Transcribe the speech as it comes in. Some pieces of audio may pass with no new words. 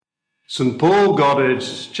St. Paul got it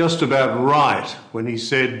just about right when he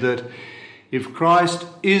said that if Christ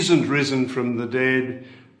isn't risen from the dead,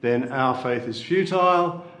 then our faith is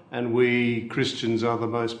futile and we Christians are the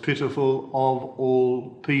most pitiful of all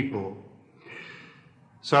people.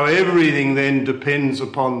 So everything then depends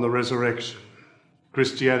upon the resurrection.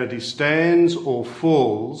 Christianity stands or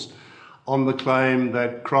falls on the claim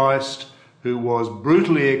that Christ, who was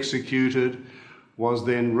brutally executed, was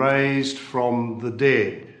then raised from the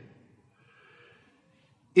dead.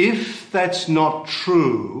 If that's not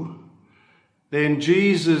true, then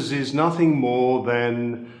Jesus is nothing more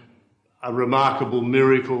than a remarkable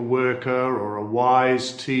miracle worker or a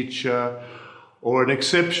wise teacher or an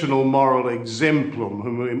exceptional moral exemplum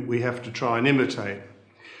whom we have to try and imitate.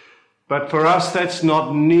 But for us, that's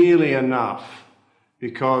not nearly enough,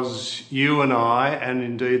 because you and I, and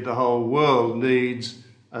indeed the whole world, needs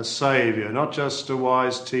a saviour, not just a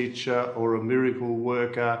wise teacher or a miracle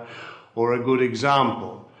worker or a good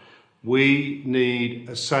example. We need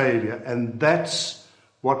a saviour, and that's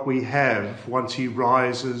what we have once he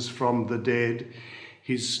rises from the dead,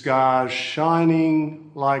 his scars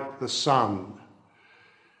shining like the sun.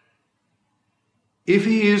 If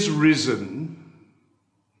he is risen,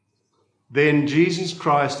 then Jesus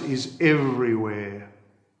Christ is everywhere.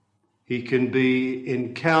 He can be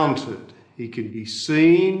encountered, he can be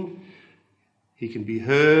seen, he can be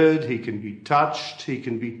heard, he can be touched, he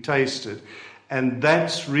can be tasted. And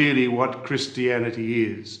that's really what Christianity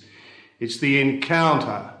is. It's the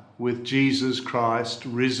encounter with Jesus Christ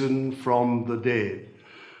risen from the dead,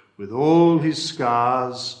 with all his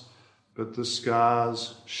scars, but the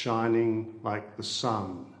scars shining like the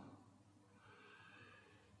sun.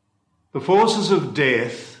 The forces of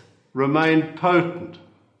death remain potent,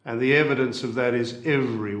 and the evidence of that is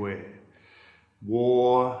everywhere.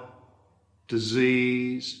 War,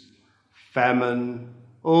 disease, famine,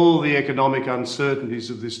 all the economic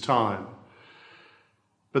uncertainties of this time.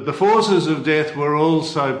 But the forces of death were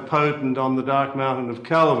also potent on the dark mountain of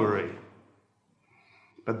Calvary.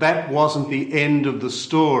 But that wasn't the end of the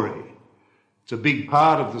story. It's a big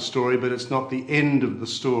part of the story, but it's not the end of the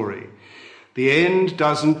story. The end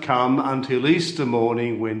doesn't come until Easter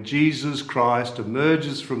morning, when Jesus Christ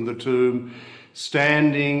emerges from the tomb,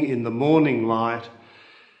 standing in the morning light,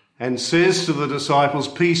 and says to the disciples,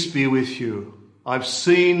 "Peace be with you. I've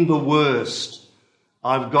seen the worst.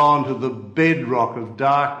 I've gone to the bedrock of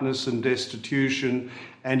darkness and destitution,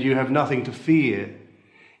 and you have nothing to fear.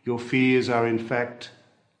 Your fears are in fact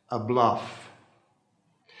a bluff."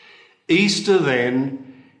 Easter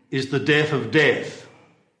then is the death of death,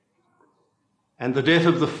 and the death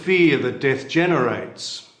of the fear that death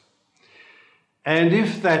generates. And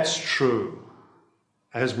if that's true,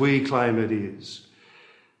 as we claim it is,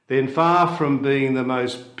 then far from being the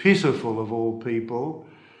most pitiful of all people,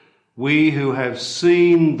 we who have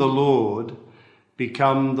seen the Lord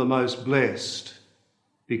become the most blessed,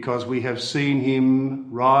 because we have seen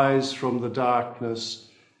him rise from the darkness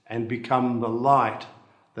and become the light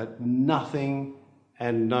that nothing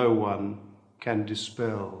and no one can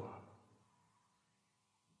dispel.